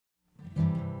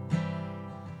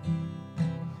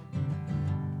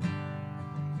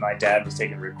my dad was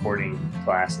taking a recording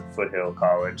class at Foothill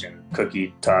College, and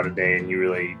Cookie taught a day, and he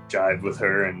really jived with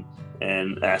her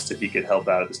and asked if he could help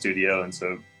out at the studio. And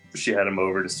so she had him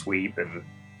over to sweep and,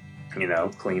 you know,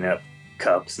 clean up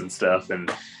cups and stuff.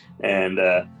 And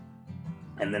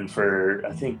then for,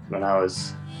 I think when I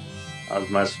must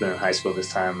have been in high school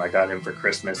this time, I got him for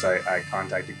Christmas. I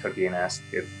contacted Cookie and asked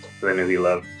if, I knew he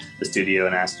loved the studio,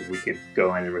 and asked if we could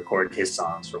go in and record his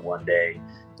songs for one day,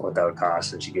 what that would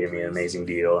cost. And she gave me an amazing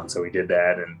deal. And so we did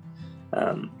that, and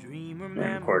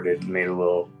recorded, made a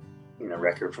little, you know,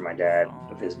 record for my dad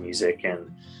of his music.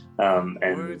 And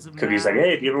Cookie's like,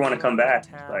 hey, if you ever want to come back,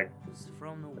 like,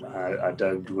 I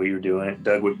dug what you were doing.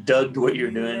 Dug what you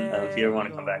were doing. If you ever want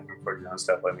to come back and record your own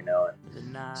stuff, let me know.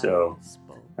 And so,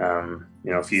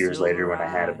 you know, a few years later, when I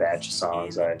had a batch of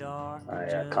songs, I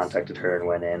contacted her and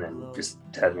went in and just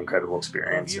had an incredible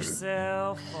experience.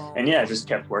 And yeah, I just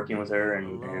kept working with her,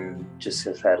 and just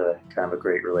have had a kind of a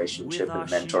great relationship and a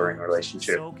mentoring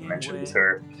relationship, I mentioned, with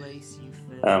her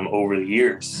over the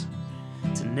years.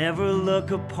 To never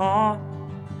look upon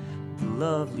the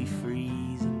lovely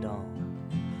freezing dawn.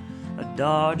 A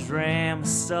Dodge Ram, a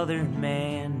Southern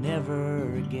man,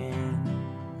 never again.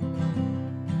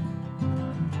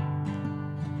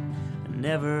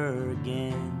 Never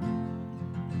again.